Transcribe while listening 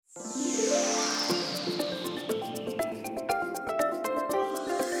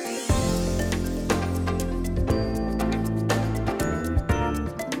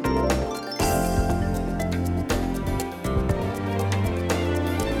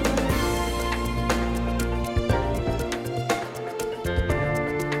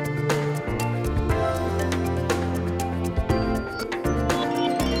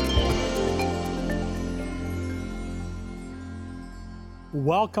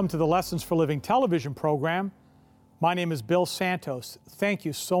Welcome to the Lessons for Living television program. My name is Bill Santos. Thank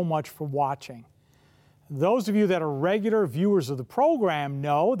you so much for watching. Those of you that are regular viewers of the program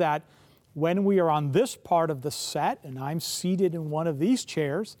know that when we are on this part of the set and I'm seated in one of these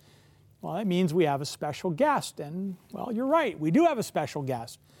chairs, well, that means we have a special guest. And, well, you're right, we do have a special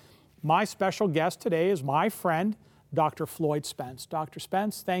guest. My special guest today is my friend, Dr. Floyd Spence. Dr.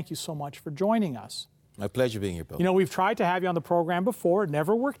 Spence, thank you so much for joining us. My pleasure being here, Bill. You know, we've tried to have you on the program before. It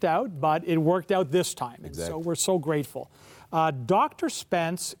never worked out, but it worked out this time. Exactly. And so we're so grateful. Dr.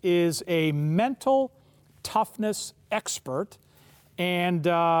 Spence is a mental toughness expert and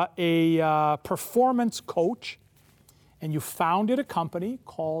a performance coach. And you founded a company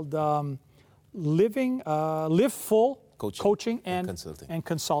called Live Full Coaching and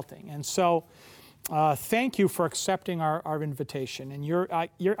Consulting. And so thank you for accepting our invitation. And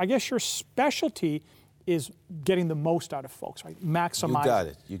I guess your specialty is getting the most out of folks, right?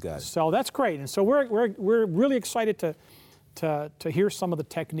 Maximizing. You got it. So that's great. And so we're really excited to hear some of the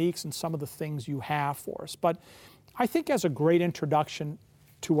techniques and some of the things you have for us. But I think as a great introduction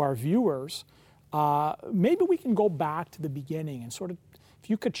to our viewers, maybe we can go back to the beginning and sort of, if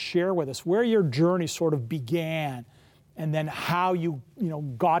you could share with us where your journey sort of began and then how you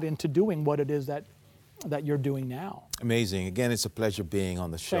got into doing what it is that you're doing now. Amazing. Again, it's a pleasure being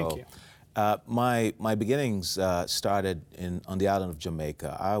on the show. Thank you. My beginnings started on the island of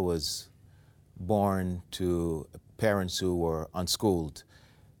Jamaica. I was born to parents who were unschooled.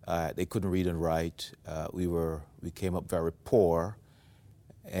 They couldn't read and write. We came up very poor.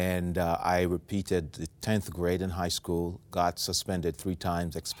 And I repeated the 10th grade in high school, got suspended 3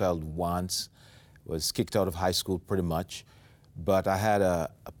 times, expelled once, was kicked out of high school pretty much. But I had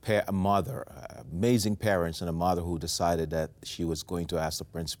a mother, amazing parents, and a mother who decided that she was going to ask the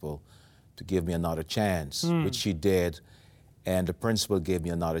principal to give me another chance, which she did, and the principal gave me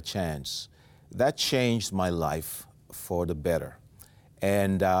another chance. That changed my life for the better.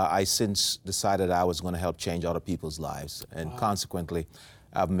 And I since decided I was going to help change other people's lives, and consequently,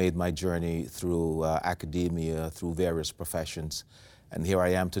 I've made my journey through academia, through various professions, and here I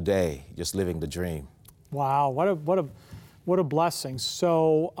am today, just living the dream. Wow, what a blessing.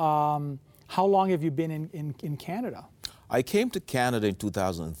 So, how long have you been in Canada? I came to Canada in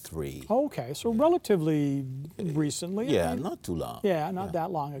 2003. Okay, so relatively recently. Yeah, not too long. Yeah, not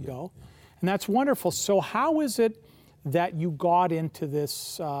that long ago. Yeah. And that's wonderful. So how is it that you got into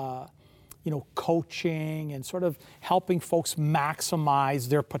this coaching and sort of helping folks maximize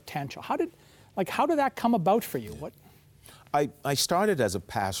their potential? How did that come about for you? What? I started as a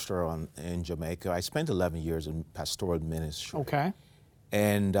pastor in Jamaica. I spent 11 years in pastoral ministry. Okay.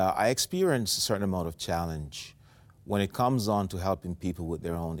 And I experienced a certain amount of challenge when it comes on to helping people with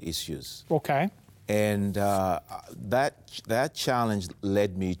their own issues. Okay. And that challenge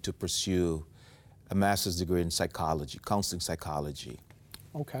led me to pursue a master's degree in psychology, counseling psychology.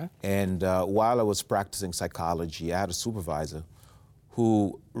 Okay. And while I was practicing psychology, I had a supervisor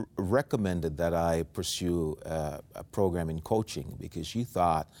who recommended that I pursue a program in coaching because she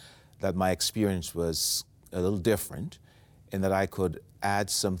thought that my experience was a little different and that I could add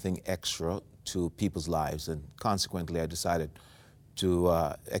something extra to people's lives. And consequently, I decided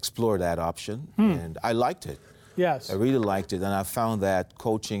to explore that option, and I liked it. Yes. I really liked it, and I found that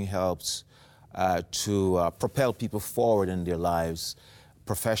coaching helps to propel people forward in their lives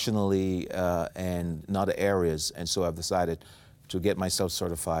professionally and in other areas. And so I've decided to get myself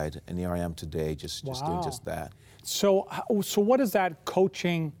certified, and here I am today, just doing just that. So what does that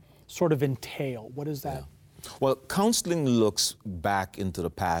coaching sort of entail? What is that? Yeah. Well, counseling looks back into the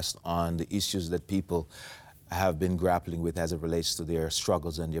past on the issues that people have been grappling with as it relates to their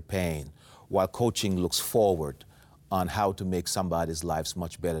struggles and their pain, while coaching looks forward on how to make somebody's lives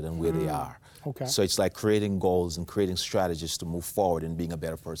much better than where they are. Okay. So it's like creating goals and creating strategies to move forward and being a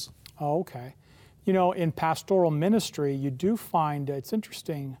better person. Oh, okay. You know, in pastoral ministry, you do find it's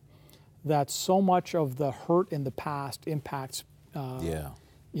interesting that so much of the hurt in the past impacts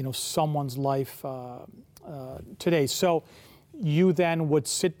someone's life today. So you then would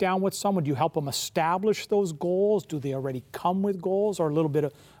sit down with someone. Do you help them establish those goals? Do they already come with goals, or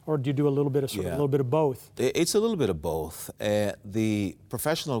do you do a little bit of both? It's a little bit of both. The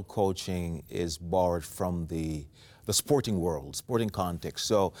professional coaching is borrowed from the sporting world, sporting context.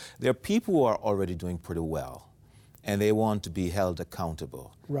 So there are people who are already doing pretty well, and they want to be held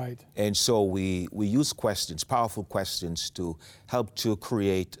accountable. Right. And so we use questions, powerful questions, to help to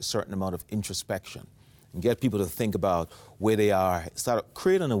create a certain amount of introspection and get people to think about where they are, start to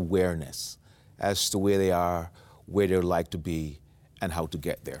create an awareness as to where they are, where they'd like to be, and how to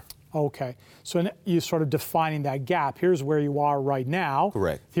get there. Okay. So you're sort of defining that gap. Here's where you are right now.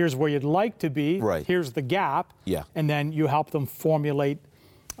 Correct. Here's where you'd like to be. Right. Here's the gap. Yeah. And then you help them formulate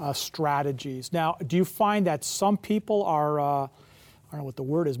strategies. Now, do you find that some people are, I don't know what the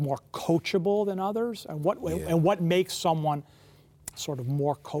word is, more coachable than others? And what makes someone sort of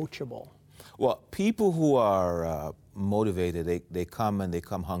more coachable? Well, people who are motivated, they come and they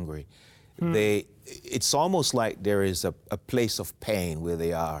come hungry. It's almost like there is a place of pain where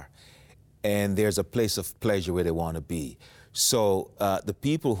they are, and there's a place of pleasure where they want to be. So the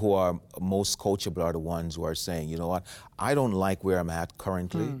people who are most coachable are the ones who are saying, you know what, I don't like where I'm at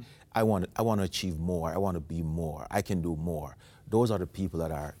currently. I want to achieve more. I want to be more. I can do more. Those are the people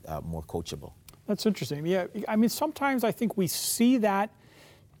that are more coachable. That's interesting. Yeah, I mean, sometimes I think we see that.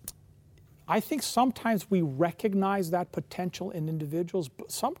 I think sometimes we recognize that potential in individuals,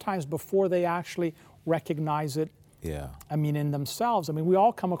 but sometimes before they actually recognize it, I mean, in themselves. I mean, we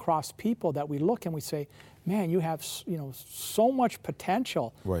all come across people that we look and we say, man, you have, so much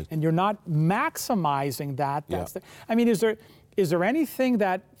potential, right, and you're not maximizing that. I mean, is there anything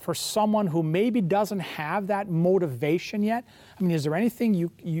that for someone who maybe doesn't have that motivation yet, I mean, is there anything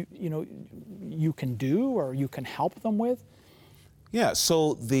you can do or you can help them with? Yeah,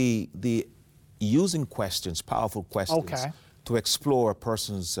 so the using questions, powerful questions, to explore a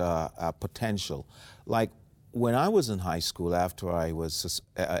person's potential. Like when I was in high school after I was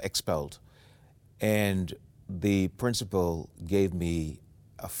expelled, and the principal gave me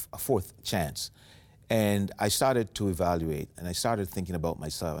a fourth chance, and I started to evaluate, and I started thinking about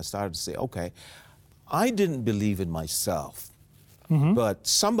myself. I started to say, okay, I didn't believe in myself, but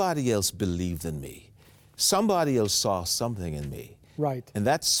somebody else believed in me. Somebody else saw something in me. Right. And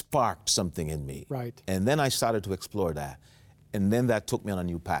that sparked something in me. Right. And then I started to explore that. And then that took me on a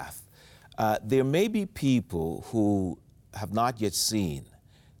new path. There may be people who have not yet seen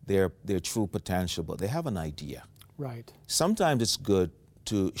their true potential, but they have an idea. Right. Sometimes it's good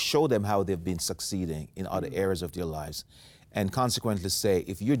to show them how they've been succeeding in other areas of their lives, and consequently say,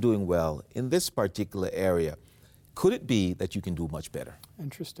 if you're doing well in this particular area, could it be that you can do much better?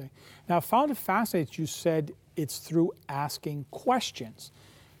 Interesting. Now, I found it fascinating you said it's through asking questions.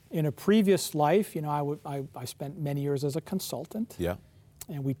 In a previous life, I spent many years as a consultant. Yeah.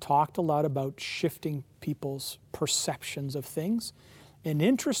 And we talked a lot about shifting people's perceptions of things. And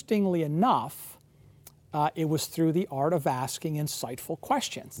interestingly enough, it was through the art of asking insightful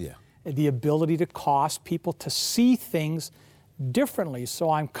questions. Yeah. The ability to cause people to see things differently. So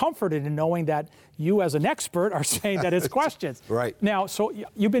I'm comforted in knowing that you as an expert are saying that it's questions. Right. Now, so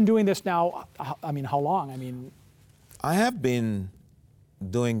you've been doing this now, I mean, how long? I mean, I have been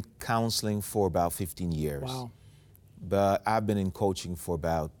doing counseling for about 15 years. Wow. But I've been in coaching for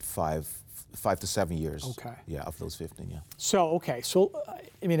about 5 to 7 years. Okay. Yeah, of those 15, yeah. So, okay. So,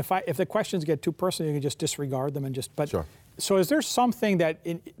 I mean, if the questions get too personal, you can just disregard them and just, but. Sure. So is there something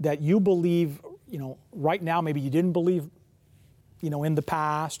that you believe, right now, maybe you didn't believe, in the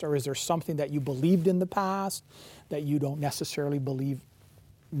past, or is there something that you believed in the past that you don't necessarily believe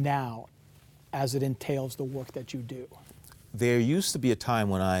now as it entails the work that you do? There used to be a time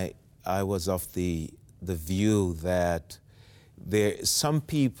when I was of the view that some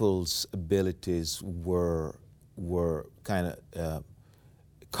people's abilities were kind of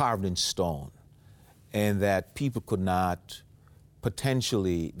carved in stone, and that people could not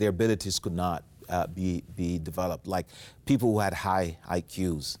potentially, their abilities could not be developed. Like people who had high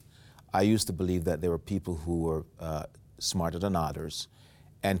IQs. I used to believe that there were people who were smarter than others,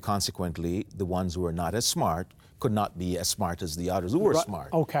 and consequently, the ones who were not as smart could not be as smart as the others who were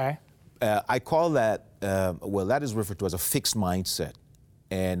smart. Okay. I call that, that is referred to as a fixed mindset.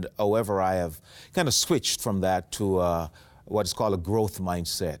 And however, I have kind of switched from that to what is called a growth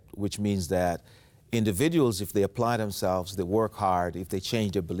mindset, which means that individuals, if they apply themselves, they work hard, if they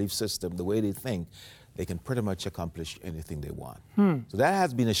change their belief system, the way they think, they can pretty much accomplish anything they want. So that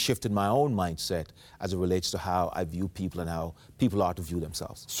has been a shift in my own mindset as it relates to how I view people and how people are to view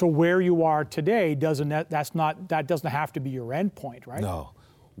themselves. So where you are today that doesn't have to be your end point, right? No.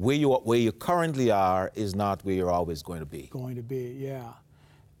 Where you currently are is not where you're always going to be. Yeah.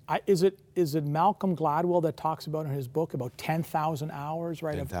 Is it Malcolm Gladwell that talks about in his book about 10,000 hours,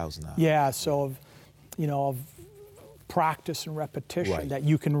 right? 10,000 hours. Yeah, so of practice and repetition, right, that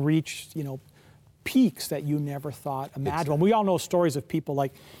you can reach, peaks that you never thought imaginable. Exactly. We all know stories of people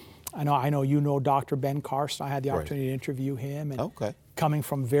like, I know Dr. Ben Carson. I had the opportunity to interview him, and coming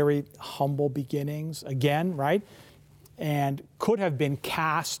from very humble beginnings again, right? and could have been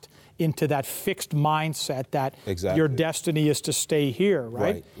cast into that fixed mindset that Exactly. your destiny is to stay here,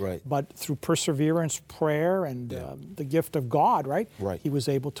 right? Right. But through perseverance, prayer, and the gift of God, right? Right. He was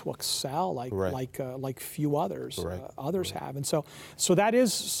able to excel like few others Correct. have, and so that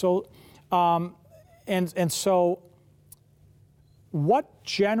is so, and so, what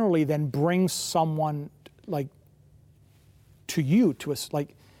generally then brings someone like to you to us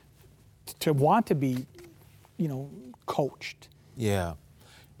like to want to be, coached? Yeah.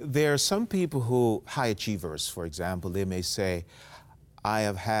 There are some people who, high achievers, for example, they may say, I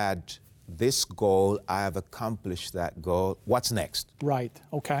have had this goal, I have accomplished that goal, what's next? Right,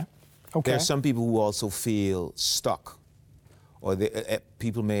 okay. There are some people who also feel stuck, or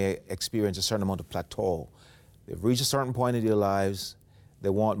people may experience a certain amount of plateau. They've reached a certain point in their lives, they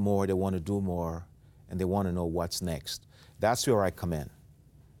want more, they want to do more, and they want to know what's next. That's where I come in.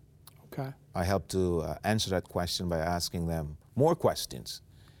 Okay. I help to answer that question by asking them more questions,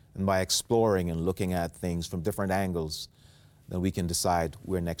 and by exploring and looking at things from different angles, then we can decide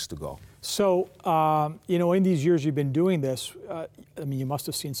where next to go. So, in these years you've been doing this, you must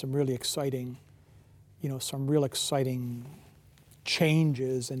have seen some really exciting, some real exciting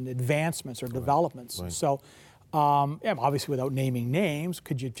changes and advancements or developments. Right. So, obviously without naming names,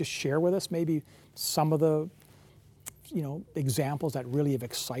 could you just share with us maybe some of the, examples that really have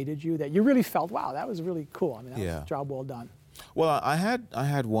excited you, that you really felt, wow, that was really cool. That was a job well done. Well, I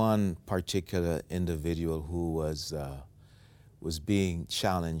had one particular individual who was being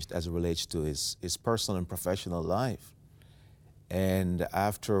challenged as it relates to his personal and professional life. And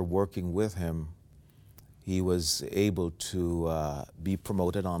after working with him, he was able to be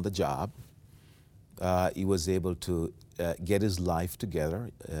promoted on the job. He was able to get his life together.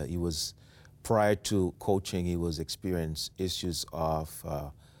 Prior to coaching, he was experiencing issues of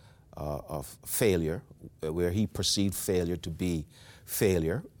failure, where he perceived failure to be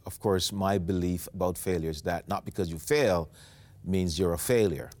failure. Of course, my belief about failure is that not because you fail means you're a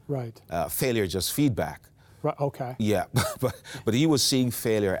failure. Right. Failure is just feedback. Right. Okay. Yeah, but he was seeing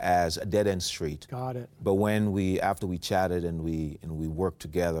failure as a dead-end street. Got it. But after we chatted and we worked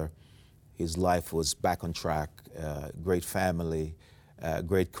together, his life was back on track. Great family,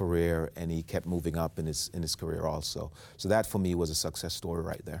 great career, and he kept moving up in his career also. So that for me was a success story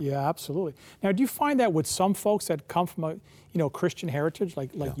right there. Yeah, absolutely. Now, do you find that with some folks that come from a Christian heritage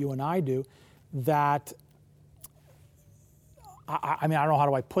like you and I do, that I don't know how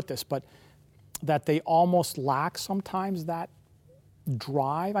do I put this, but that they almost lack sometimes that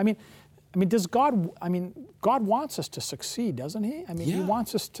drive? Does God? God wants us to succeed, doesn't He? He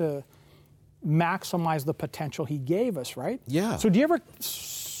wants us to maximize the potential He gave us, right? Yeah. So do you ever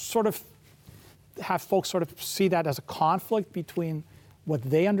sort of have folks sort of see that as a conflict between what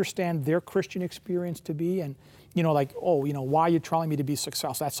they understand their Christian experience to be and, why are you telling me to be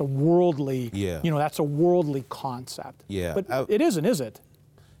successful? That's a worldly, that's a worldly concept. Yeah. But it isn't, is it?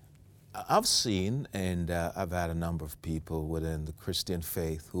 I've seen, and I've had a number of people within the Christian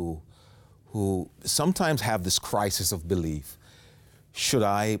faith who sometimes have this crisis of belief. Should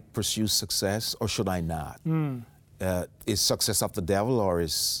I pursue success or should I not? Is success of the devil or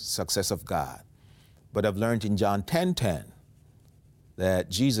is success of God? But I've learned in John 10:10 that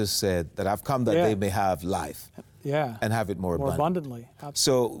Jesus said that I've come that they may have life and have it more abundantly.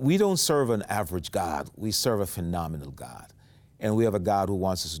 So we don't serve an average God. We serve a phenomenal God. And we have a God who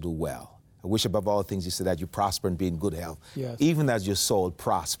wants us to do well. I wish above all things, He said that you prosper and be in good health, even as your soul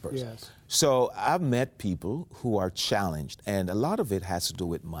prospers. Yes. So I've met people who are challenged, and a lot of it has to do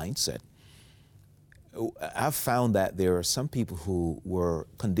with mindset. I've found that there are some people who were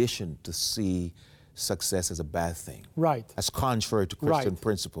conditioned to see success as a bad thing. Right. As contrary to Christian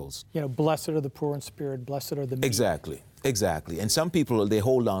principles. Blessed are the poor in spirit, blessed are the meek. Exactly. And some people, they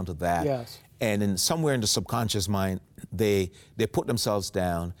hold on to that. Yes. And somewhere in the subconscious mind, they put themselves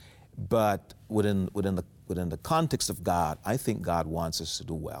down. But within the context of God, I think God wants us to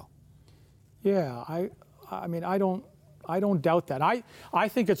do well. Yeah, I don't doubt that. I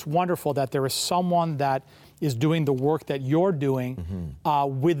think it's wonderful that there is someone that is doing the work that you're doing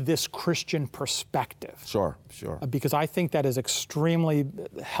with this Christian perspective. Sure. Because I think that is extremely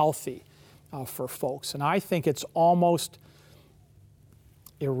healthy for folks. And I think it's almost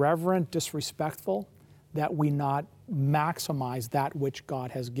irreverent, disrespectful that we not maximize that which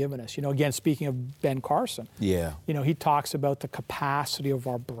God has given us. Again, speaking of Ben Carson, he talks about the capacity of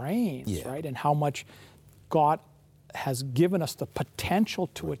our brains, right? And how much God has given us the potential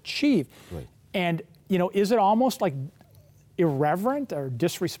to achieve. Right. And, is it almost like irreverent or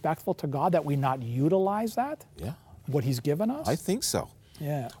disrespectful to God that we not utilize that? Yeah. What He's given us? I think so.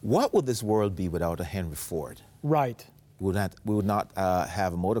 Yeah. What would this world be without a Henry Ford? Right. we would not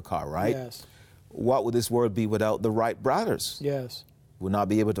have a motor car, right? Yes. What would this world be without the Wright brothers? Yes. We would not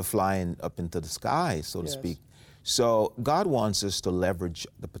be able to fly up into the sky, so to Yes. speak. So God wants us to leverage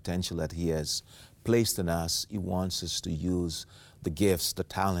the potential that He has placed in us. He wants us to use the gifts, the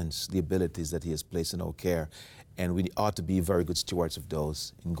talents, the abilities that He has placed in our care. And we ought to be very good stewards of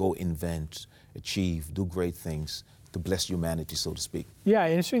those and go invent, achieve, do great things to bless humanity, so to speak. Yeah,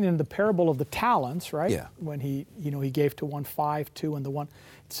 interesting in the parable of the talents, right? Yeah. When he gave to one 5, 2, and the one,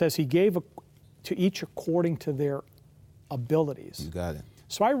 it says he gave to each according to their abilities. You got it.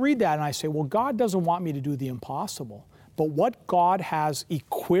 So I read that and I say, well, God doesn't want me to do the impossible, but what God has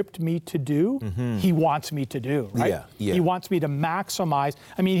equipped me to do, He wants me to do, right? Yeah, yeah. He wants me to maximize.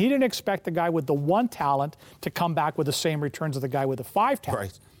 I mean, He didn't expect the guy with the 1 talent to come back with the same returns as the guy with the 5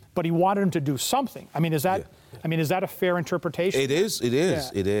 talents. Right. But He wanted him to do something. I mean, is that a fair interpretation? It is, Yeah.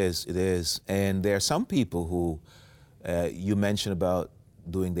 it is. And there are some people who, you mentioned about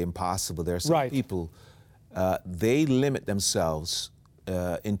doing the impossible. There are some Right. people, they limit themselves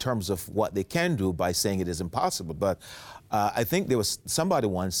in terms of what they can do by saying it is impossible. But I think there was somebody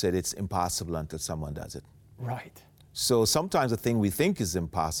once said it's impossible until someone does it. Right. So sometimes the thing we think is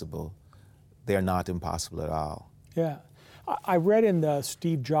impossible, they're not impossible at all. Yeah. I read in the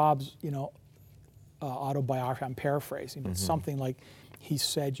Steve Jobs, autobiography, I'm paraphrasing, but something like he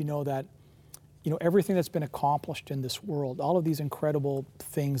said, that, everything that's been accomplished in this world, all of these incredible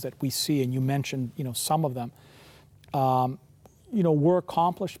things that we see, and you mentioned, some of them, were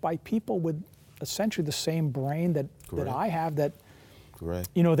accomplished by people with essentially the same brain that I have, that, Correct.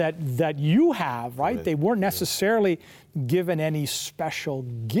 that you have, right? Correct. They weren't necessarily given any special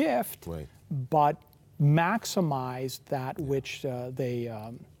gift, Right. but maximized that which they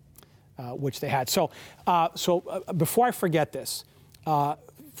had. So before I forget this,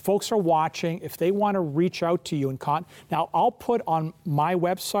 folks are watching. If they want to reach out to you and now I'll put on my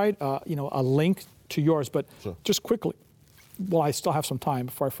website, a link to yours. But Sure. just quickly, well, I still have some time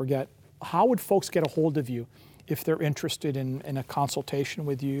before I forget. How would folks get a hold of you if they're interested in a consultation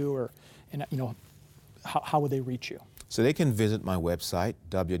with you, or how would they reach you? So they can visit my website,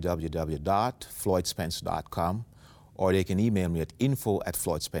 www.floydspence.com, or they can email me at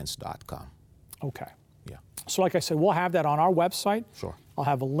info@floydspence.com. Okay. Yeah. So like I said, we'll have that on our website. Sure. I'll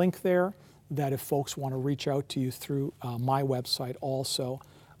have a link there that if folks want to reach out to you through my website also,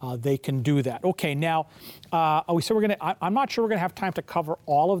 they can do that. Okay, now, we said I'm not sure we're going to have time to cover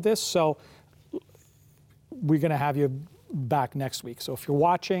all of this, so we're going to have you back next week. So if you're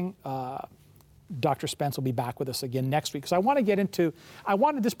watching, Dr. Spence will be back with us again next week, because I wanted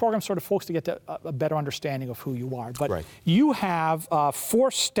this program sort of folks to get a better understanding of who you are. But Right. you have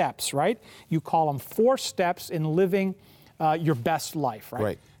 4 steps, right? You call them 4 steps in living your best life, right?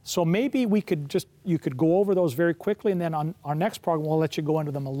 Right. So maybe you could go over those very quickly, and then on our next program we'll let you go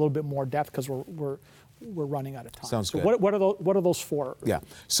into them a little bit more depth, because we're running out of time. Sounds good. What are those 4? Yeah.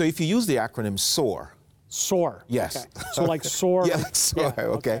 So if you use the acronym SOAR. SOAR. Yes. Okay. So like SOAR. Yeah, like SOAR.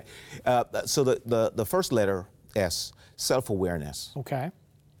 Yeah, okay. So the first letter, S, self-awareness. Okay.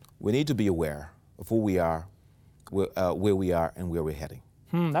 We need to be aware of who we are, where we are, and where we're heading.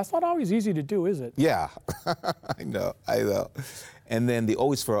 That's not always easy to do, is it? Yeah, I know. And then the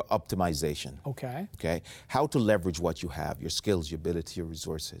O is for optimization. Okay. Okay, how to leverage what you have, your skills, your ability, your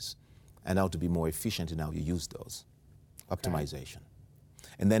resources, and how to be more efficient in how you use those. Optimization.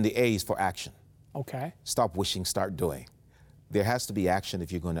 And then the A is for action. Okay. Stop wishing, start doing. There has to be action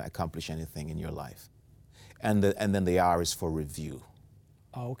if you're going to accomplish anything in your life. And then the R is for review.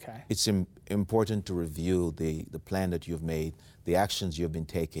 Okay. It's important to review the plan that you've made, the actions you've been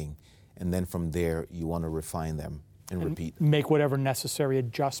taking, and then from there you want to refine them and repeat. Make whatever necessary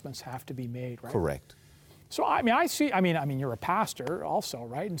adjustments have to be made, right? Correct. So I mean you're a pastor also,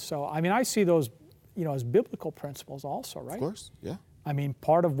 right? And so I see those, as biblical principles also, right? Of course, yeah. I mean,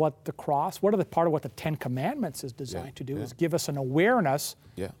 part of what part of what the 10 Commandments is designed to do is give us an awareness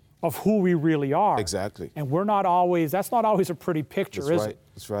of who we really are. Exactly. And that's not always a pretty picture, is it?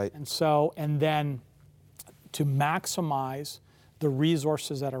 That's right. And then to maximize the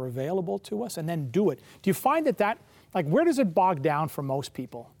resources that are available to us, and then do it. Do you find that where does it bog down for most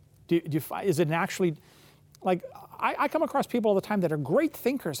people? Do you find, is it actually, I come across people all the time that are great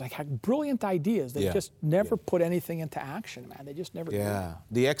thinkers, have brilliant ideas. They just never put anything into action, man. They just never do. Yeah,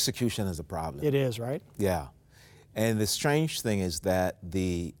 the execution is a problem. It is, right? Yeah. And the strange thing is that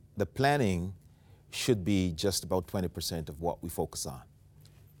the planning should be just about 20% of what we focus on.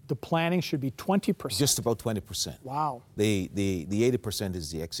 The planning should be 20%. Just about 20%. Wow. The 80%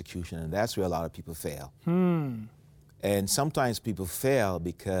 is the execution, and that's where a lot of people fail. And sometimes people fail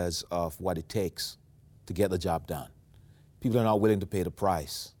because of what it takes to get the job done. People are not willing to pay the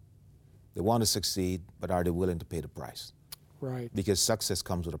price. They want to succeed, but are they willing to pay the price? Right. Because success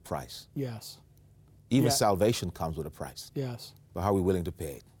comes with a price. Yes. Even Yeah. salvation comes with a price. Yes. But how are we willing to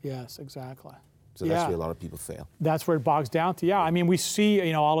pay it? Yes, exactly. So that's where a lot of people fail. That's where it bogs down to. Yeah, I mean, we see,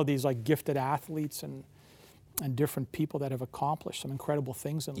 you know, all of these like gifted athletes and different people that have accomplished some incredible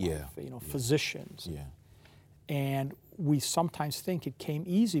things in life. You know, physicians. Yeah. And we sometimes think it came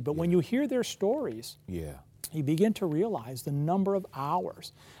easy, but when you hear their stories, Yeah. you begin to realize the number of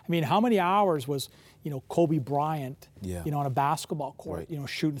hours. I mean, how many hours was, you know, Kobe Bryant, Yeah. you know, on a basketball court, Right. you know,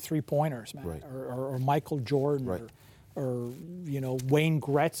 shooting three-pointers, man, Right. or Michael Jordan, Right. or you know, Wayne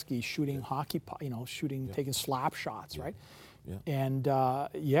Gretzky shooting hockey, you know, taking slap shots, right? Yeah. And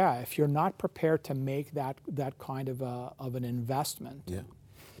if you're not prepared to make that kind of an investment, Yeah.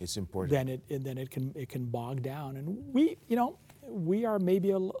 It's important. then it can bog down, and we are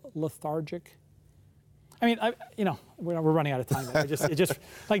maybe a lethargic. I mean, we're running out of time. It just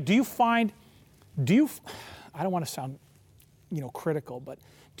like, I don't want to sound, you know, critical, but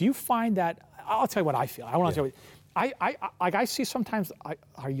do you find that? I'll tell you what I feel. I want to tell you. I see sometimes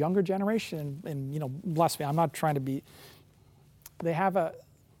our younger generation, and you know, bless me, I'm not trying to be. They have a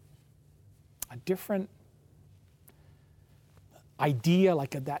different idea,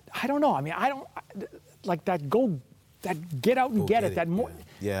 like that. I don't know. I mean, I don't like that. Get out and get it. That more.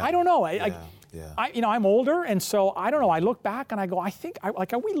 Yeah. I don't know. Yeah. You know, I'm older, and so I don't know. I look back and I go,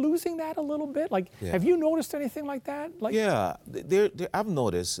 are we losing that a little bit? Like, have you noticed anything like that? Like, yeah, I've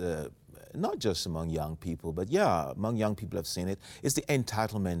noticed, not just among young people, but among young people I've seen it. It's the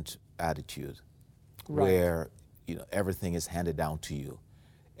entitlement attitude, where you know everything is handed down to you,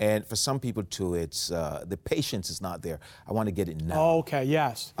 and for some people too, it's the patience is not there. I want to get it now. Oh, okay.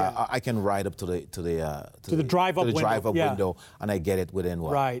 Yes. Yeah. I can ride up to the drive-up window, and I get it within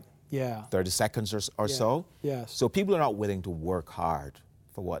what? Right. Yeah. 30 seconds or so. Yes. So people are not willing to work hard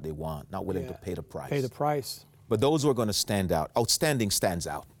for what they want, not willing to pay the price. Pay the price. But those who are going to stand out, outstanding stands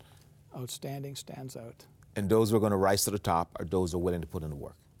out. Outstanding stands out. And those who are going to rise to the top are those who are willing to put in the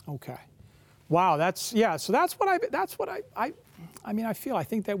work. Okay. Wow. So that's what I mean, I feel. I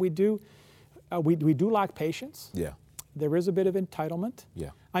think that we do lack patience. Yeah. There is a bit of entitlement. Yeah.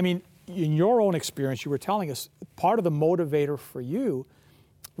 I mean, in your own experience, you were telling us part of the motivator for you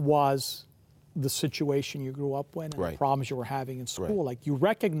was the situation you grew up in and the problems you were having in school. Right. Like, you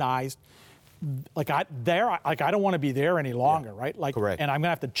recognized, like, I don't want to be there any longer, right? Like, correct. And I'm going to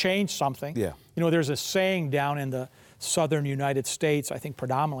have to change something. Yeah. You know, there's a saying down in the southern United States, I think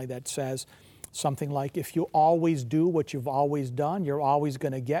predominantly, that says something like, if you always do what you've always done, you're always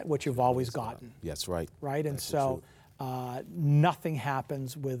going to get what you've always gotten. That's right. Right? And That's so nothing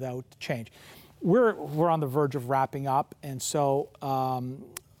happens without change. We're on the verge of wrapping up, and so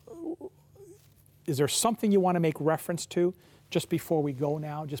is there something you want to make reference to just before we go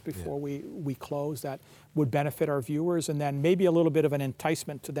now, just before we close, that would benefit our viewers, and then maybe a little bit of an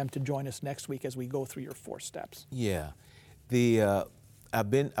enticement to them to join us next week as we go through your 4 steps? Yeah. I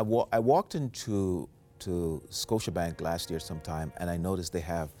walked into Scotiabank last year sometime, and I noticed they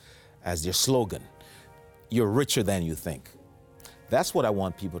have as their slogan, "You're richer than you think." That's what I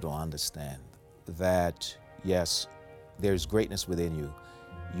want people to understand, that yes, there's greatness within you.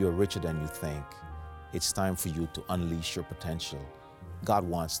 You're richer than you think. It's time for you to unleash your potential. God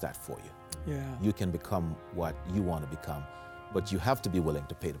wants that for you. Yeah. You can become what you want to become, but you have to be willing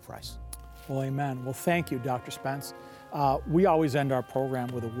to pay the price. Well, amen. Well, thank you, Dr. Spence. We always end our program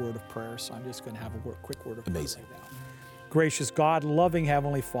with a word of prayer, so I'm just going to have a quick word of prayer right now. Gracious God, loving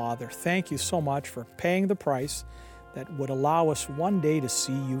Heavenly Father, thank you so much for paying the price that would allow us one day to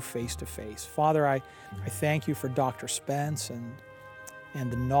see you face to face. Father, I thank you for Dr. Spence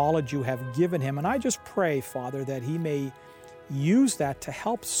and the knowledge you have given him. And I just pray, Father, that he may use that to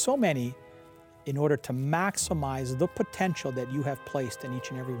help so many in order to maximize the potential that you have placed in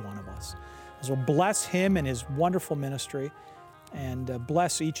each and every one of us. So bless him and his wonderful ministry, and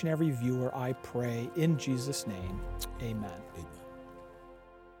bless each and every viewer, I pray, in Jesus' name. Amen. Amen.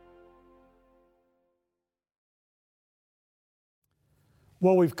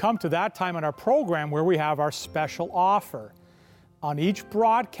 Well, we've come to that time in our program where we have our special offer. On each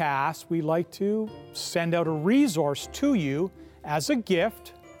broadcast, we like to send out a resource to you as a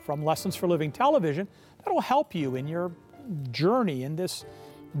gift from Lessons for Living Television that will help you in your journey, in this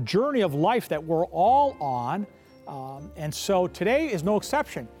journey of life that we're all on. And so today is no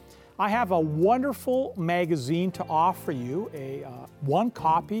exception. I have a wonderful magazine to offer you, one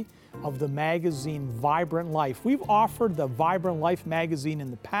copy of the magazine Vibrant Life. We've offered the Vibrant Life magazine in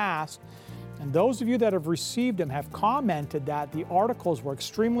the past, and those of you that have received them have commented that the articles were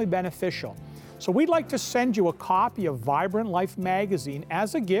extremely beneficial. So we'd like to send you a copy of Vibrant Life magazine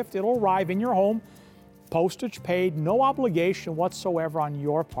as a gift. It'll arrive in your home, postage paid, no obligation whatsoever on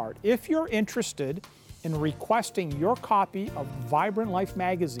your part. If you're interested in requesting your copy of Vibrant Life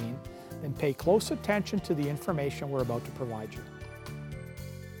magazine, then pay close attention to the information we're about to provide you.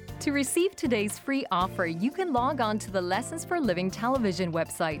 To receive today's free offer, you can log on to the Lessons for Living television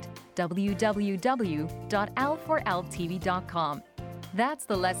website, www.l4ltv.com. That's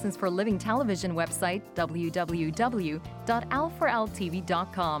the Lessons for Living television website,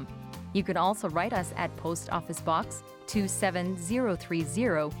 www.l4ltv.com. You can also write us at Post Office Box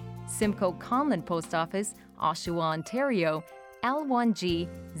 27030, Simcoe Conlin Post Office, Oshawa, Ontario, L1G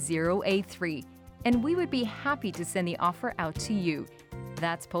 0A3, and we would be happy to send the offer out to you.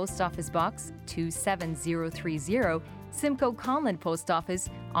 That's Post Office Box 27030, Simcoe Conlin Post Office,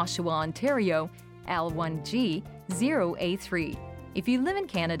 Oshawa, Ontario, L1G 0A3. If you live in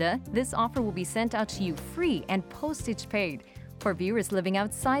Canada, this offer will be sent out to you free and postage paid. For viewers living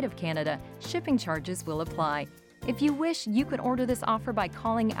outside of Canada, shipping charges will apply. If you wish, you can order this offer by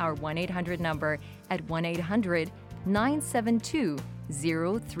calling our 1-800 number at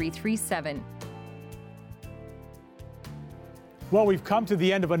 1-800-972-0337. Well, we've come to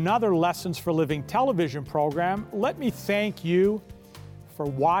the end of another Lessons for Living television program. Let me thank you for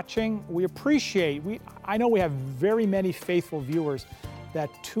watching. We appreciate, I know we have very many faithful viewers that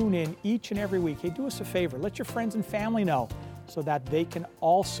tune in each and every week. Hey, do us a favor, let your friends and family know so that they can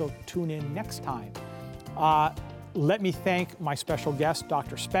also tune in next time. Let me thank my special guest,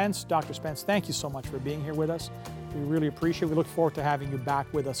 Dr. Spence. Dr. Spence, thank you so much for being here with us. We really appreciate it. We look forward to having you back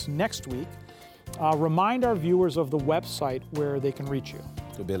with us next week. Remind our viewers of the website where they can reach you.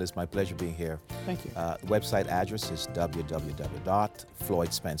 So Bill, it's my pleasure being here. Thank you. The website address is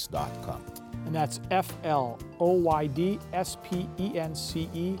www.floydspence.com. And that's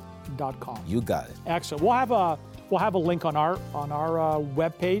FLOYDSPENCE.com. You got it. Excellent. We'll have a link on our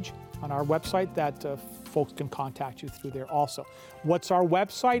webpage, on our website that folks can contact you through there also. What's our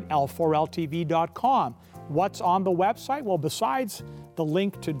website? L4LTV.com. What's on the website? Well, besides the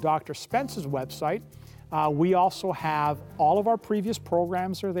link to Dr. Spence's website, we also have all of our previous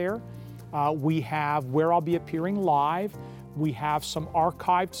programs are there. We have where I'll be appearing live. We have some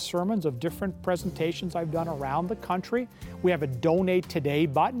archived sermons of different presentations I've done around the country. We have a Donate Today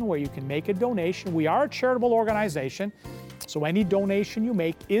button where you can make a donation. We are a charitable organization, so any donation you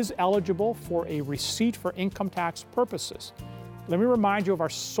make is eligible for a receipt for income tax purposes. Let me remind you of our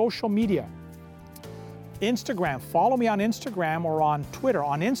social media. Instagram, follow me on Instagram or on Twitter.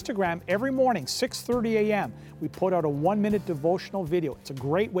 On Instagram, every morning, 6:30 a.m., we put out a 1-minute devotional video. It's a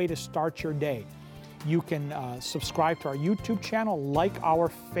great way to start your day. You can subscribe to our YouTube channel, like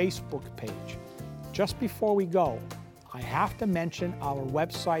our Facebook page. Just before we go, I have to mention our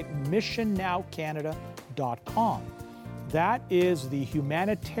website, missionnowcanada.com. That is the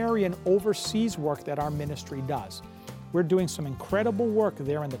humanitarian overseas work that our ministry does. We're doing some incredible work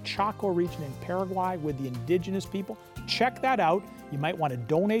there in the Chaco region in Paraguay with the indigenous people. Check that out. You might want to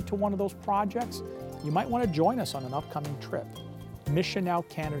donate to one of those projects. You might want to join us on an upcoming trip.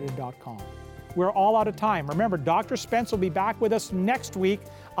 missionnowcanada.com. We're all out of time. Remember, Dr. Spence will be back with us next week.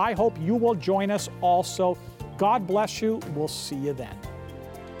 I hope you will join us also. God bless you. We'll see you then.